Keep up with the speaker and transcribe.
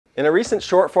In a recent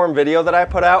short form video that I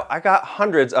put out, I got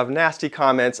hundreds of nasty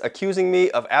comments accusing me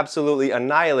of absolutely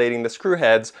annihilating the screw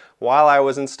heads while I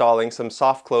was installing some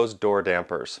soft close door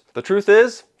dampers. The truth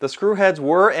is, the screw heads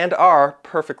were and are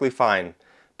perfectly fine.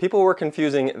 People were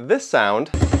confusing this sound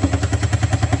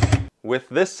with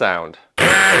this sound.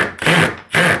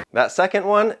 That second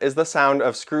one is the sound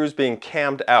of screws being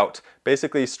cammed out,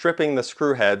 basically stripping the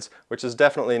screw heads, which is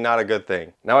definitely not a good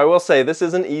thing. Now I will say this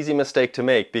is an easy mistake to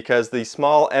make because the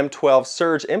small M12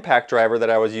 surge impact driver that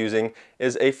I was using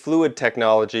is a fluid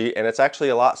technology, and it's actually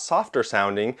a lot softer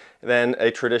sounding than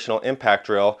a traditional impact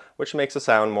drill, which makes a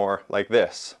sound more like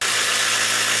this.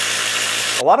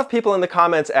 A lot of people in the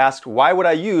comments asked, why would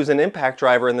I use an impact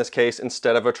driver in this case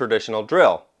instead of a traditional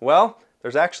drill? Well,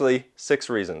 there's actually 6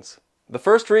 reasons. The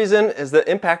first reason is that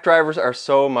impact drivers are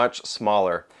so much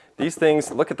smaller. These things,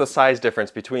 look at the size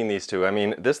difference between these two. I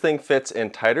mean, this thing fits in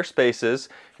tighter spaces.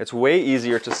 It's way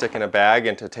easier to stick in a bag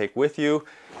and to take with you.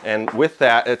 And with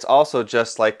that, it's also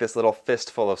just like this little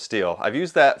fistful of steel. I've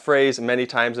used that phrase many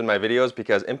times in my videos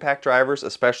because impact drivers,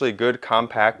 especially good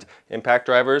compact impact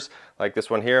drivers, like this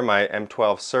one here, my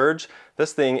M12 Surge,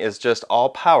 this thing is just all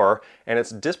power, and it's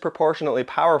disproportionately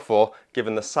powerful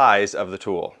given the size of the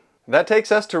tool. That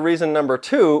takes us to reason number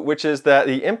 2, which is that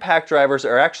the impact drivers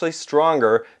are actually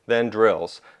stronger than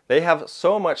drills. They have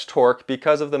so much torque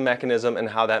because of the mechanism and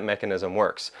how that mechanism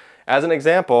works. As an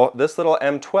example, this little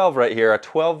M12 right here, a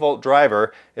 12-volt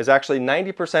driver, is actually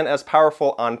 90% as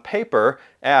powerful on paper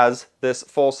as this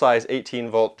full-size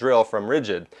 18-volt drill from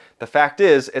Rigid. The fact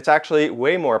is, it's actually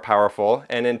way more powerful,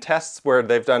 and in tests where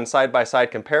they've done side-by-side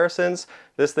comparisons,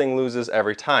 this thing loses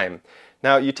every time.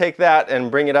 Now you take that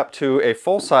and bring it up to a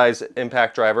full-size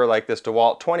impact driver like this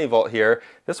DeWalt 20-volt here.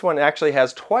 This one actually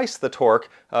has twice the torque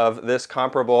of this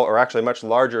comparable, or actually much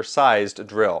larger sized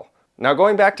drill. Now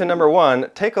going back to number 1,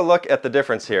 take a look at the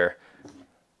difference here.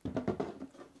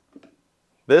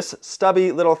 This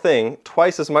stubby little thing,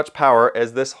 twice as much power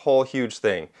as this whole huge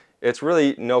thing. It's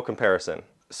really no comparison.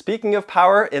 Speaking of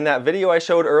power, in that video I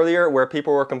showed earlier where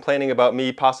people were complaining about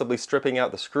me possibly stripping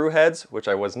out the screw heads, which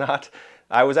I was not,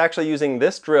 I was actually using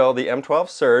this drill, the M12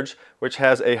 Surge, which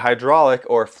has a hydraulic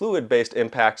or fluid-based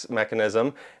impact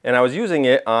mechanism, and I was using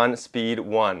it on speed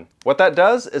 1. What that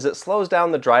does is it slows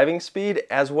down the driving speed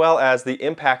as well as the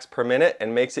impacts per minute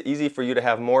and makes it easy for you to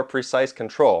have more precise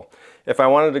control. If I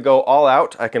wanted to go all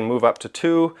out, I can move up to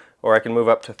 2, or I can move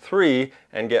up to 3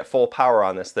 and get full power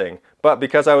on this thing. But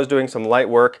because I was doing some light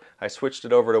work, I switched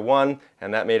it over to 1,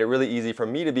 and that made it really easy for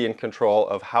me to be in control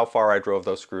of how far I drove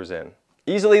those screws in.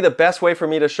 Easily the best way for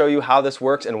me to show you how this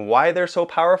works and why they're so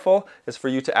powerful is for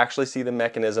you to actually see the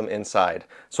mechanism inside.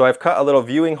 So I've cut a little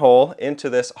viewing hole into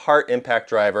this heart impact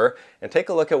driver, and take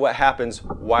a look at what happens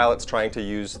while it's trying to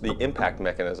use the impact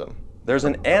mechanism. There's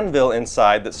an anvil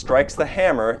inside that strikes the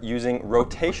hammer using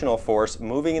rotational force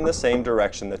moving in the same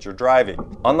direction that you're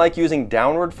driving. Unlike using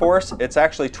downward force, it's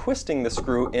actually twisting the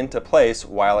screw into place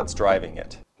while it's driving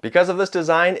it. Because of this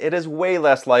design, it is way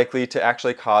less likely to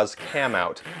actually cause cam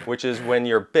out, which is when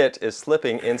your bit is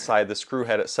slipping inside the screw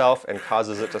head itself and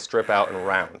causes it to strip out and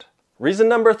round. Reason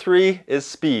number 3 is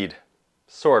speed.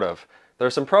 Sort of.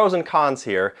 There's some pros and cons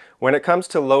here. When it comes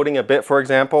to loading a bit, for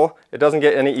example, it doesn't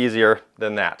get any easier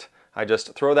than that. I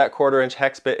just throw that 1/4"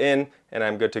 hex bit in and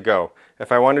I'm good to go.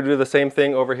 If I want to do the same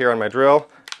thing over here on my drill,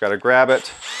 I've got to grab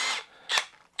it,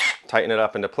 tighten it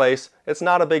up into place. It's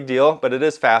not a big deal, but it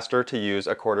is faster to use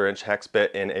a 1/4" hex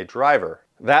bit in a driver.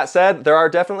 That said, there are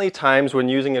definitely times when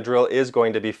using a drill is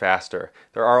going to be faster.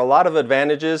 There are a lot of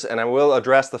advantages, and I will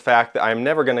address the fact that I'm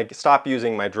never going to stop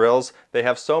using my drills. They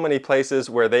have so many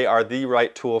places where they are the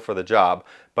right tool for the job.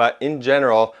 But in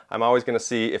general, I'm always going to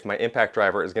see if my impact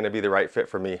driver is going to be the right fit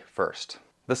for me first.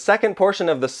 The second portion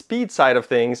of the speed side of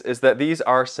things is that these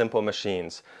are simple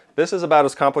machines. This is about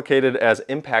as complicated as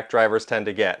impact drivers tend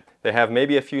to get. They have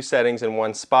maybe a few settings in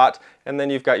one spot, and then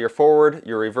you've got your forward,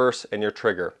 your reverse, and your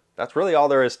trigger. That's really all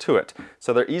there is to it.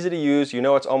 So they're easy to use. You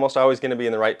know it's almost always going to be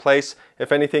in the right place.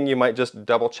 If anything, you might just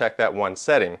double check that one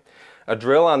setting. A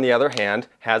drill, on the other hand,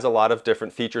 has a lot of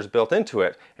different features built into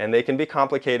it, and they can be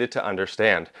complicated to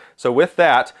understand. So with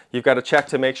that, you've got to check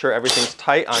to make sure everything's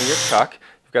tight on your chuck.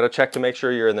 You've got to check to make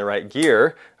sure you're in the right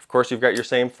gear. Of course, you've got your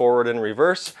same forward and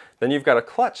reverse. Then you've got a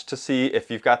clutch to see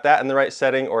if you've got that in the right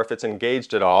setting or if it's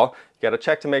engaged at all. You've got to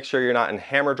check to make sure you're not in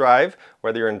hammer drive,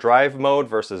 whether you're in drive mode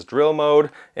versus drill mode,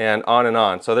 and on and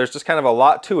on. So there's just kind of a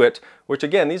lot to it, which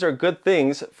again, these are good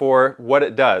things for what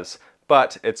it does,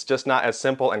 but it's just not as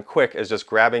simple and quick as just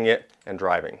grabbing it and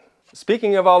driving.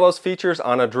 Speaking of all those features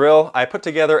on a drill, I put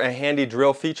together a handy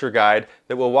drill feature guide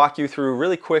that will walk you through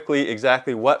really quickly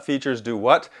exactly what features do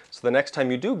what, so the next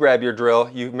time you do grab your drill,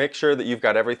 you make sure that you've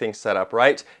got everything set up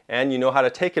right and you know how to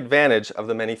take advantage of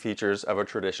the many features of a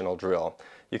traditional drill.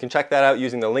 You can check that out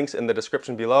using the links in the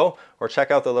description below, or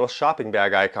check out the little shopping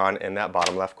bag icon in that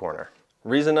bottom left corner.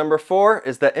 Reason number 4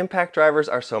 is that impact drivers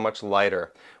are so much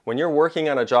lighter. When you're working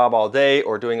on a job all day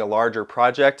or doing a larger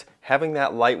project, having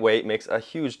that lightweight makes a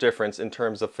huge difference in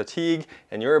terms of fatigue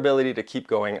and your ability to keep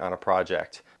going on a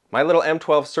project. My little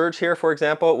M12 Surge here, for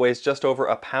example, weighs just over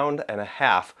 1.5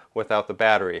 pounds without the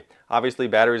battery. Obviously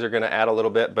batteries are going to add a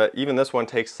little bit, but even this one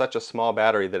takes such a small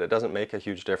battery that it doesn't make a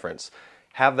huge difference.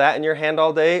 Have that in your hand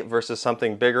all day versus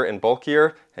something bigger and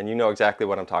bulkier, and you know exactly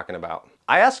what I'm talking about.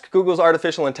 I asked Google's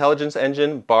artificial intelligence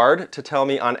engine, Bard, to tell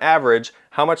me on average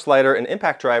how much lighter an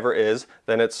impact driver is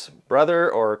than its brother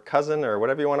or cousin or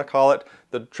whatever you want to call it,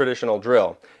 the traditional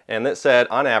drill. And it said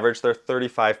on average they're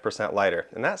 35% lighter.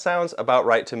 And that sounds about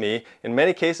right to me. In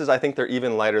many cases I think they're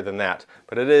even lighter than that.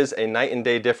 But it is a night and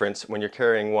day difference when you're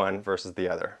carrying one versus the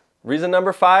other. Reason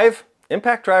number 5,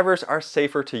 impact drivers are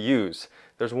safer to use.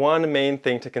 There's one main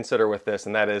thing to consider with this,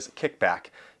 and that is kickback.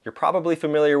 You're probably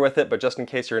familiar with it, but just in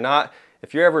case you're not,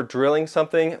 if you're ever drilling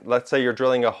something, let's say you're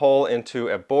drilling a hole into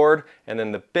a board and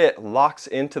then the bit locks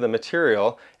into the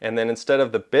material, and then instead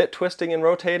of the bit twisting and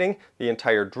rotating, the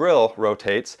entire drill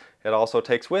rotates. It also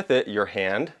takes with it your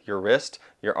hand, your wrist,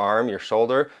 your arm, your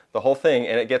shoulder, the whole thing,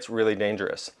 and it gets really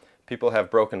dangerous. People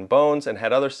have broken bones and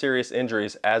had other serious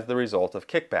injuries as the result of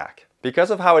kickback.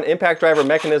 Because of how an impact driver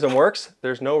mechanism works,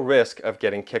 there's no risk of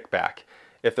getting kickback.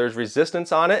 If there's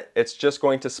resistance on it, it's just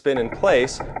going to spin in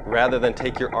place rather than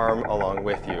take your arm along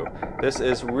with you. This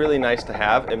is really nice to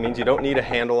have. It means you don't need a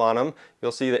handle on them.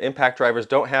 You'll see that impact drivers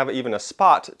don't have even a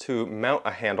spot to mount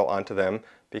a handle onto them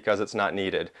because it's not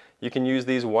needed. You can use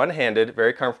these one-handed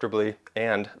very comfortably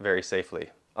and very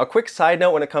safely. A quick side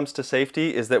note when it comes to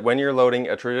safety is that when you're loading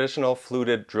a traditional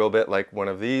fluted drill bit like one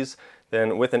of these,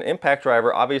 then with an impact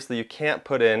driver, obviously you can't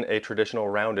put in a traditional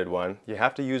rounded one. You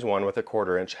have to use one with a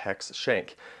 1/4 inch hex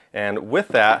shank. And with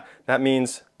that, that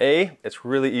means A, it's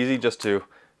really easy just to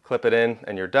clip it in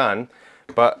and you're done.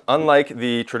 But unlike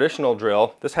the traditional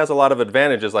drill, this has a lot of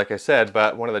advantages, like I said,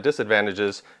 but one of the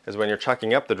disadvantages is when you're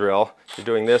chucking up the drill, you're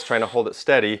doing this, trying to hold it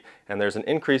steady, and there's an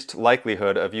increased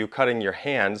likelihood of you cutting your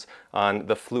hands on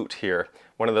the flute here,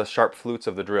 one of the sharp flutes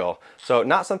of the drill. So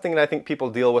not something that I think people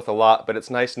deal with a lot, but it's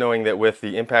nice knowing that with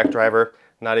the impact driver,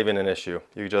 not even an issue.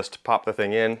 You just pop the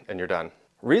thing in and you're done.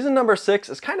 Reason number 6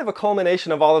 is kind of a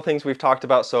culmination of all the things we've talked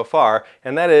about so far,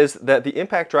 and that is that the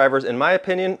impact drivers, in my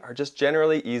opinion, are just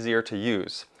generally easier to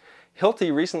use.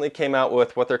 Hilti recently came out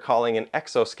with what they're calling an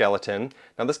exoskeleton.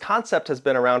 Now this concept has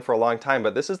been around for a long time,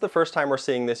 but this is the first time we're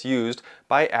seeing this used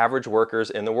by average workers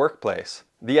in the workplace.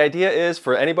 The idea is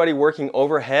for anybody working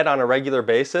overhead on a regular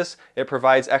basis, it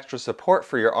provides extra support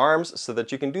for your arms so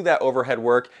that you can do that overhead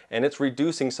work, and it's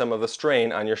reducing some of the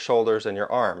strain on your shoulders and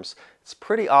your arms. It's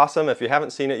pretty awesome. If you haven't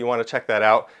seen it, you want to check that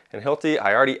out. And Hilti,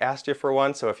 I already asked you for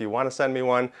one, so if you want to send me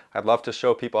one, I'd love to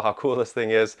show people how cool this thing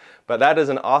is. But that is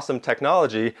an awesome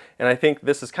technology, and I think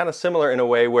this is kind of similar in a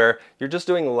way where you're just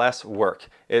doing less work.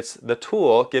 It's the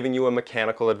tool giving you a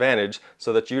mechanical advantage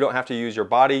so that you don't have to use your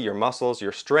body, your muscles,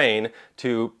 your strain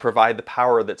to provide the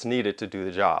power that's needed to do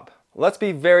the job. Let's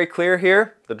be very clear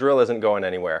here, the drill isn't going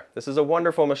anywhere. This is a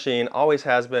wonderful machine, always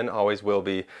has been, always will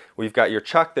be. We've got your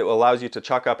chuck that allows you to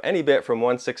chuck up any bit from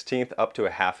 1/16 up to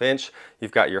 1/2 inch.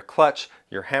 You've got your clutch,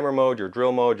 your hammer mode, your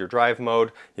drill mode, your drive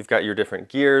mode. You've got your different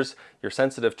gears, your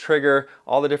sensitive trigger,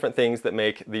 all the different things that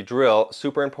make the drill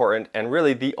super important and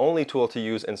really the only tool to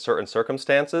use in certain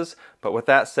circumstances. But with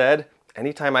that said,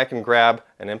 anytime I can grab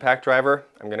an impact driver,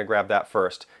 I'm going to grab that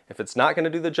first. If it's not going to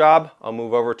do the job, I'll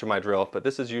move over to my drill, but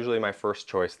this is usually my first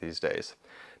choice these days.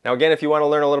 Now again, if you want to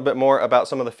learn a little bit more about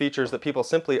some of the features that people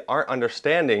simply aren't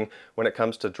understanding when it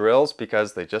comes to drills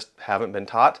because they just haven't been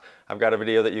taught, I've got a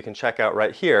video that you can check out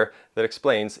right here that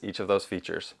explains each of those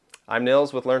features. I'm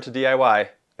Nils with Learn to DIY.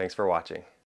 Thanks for watching.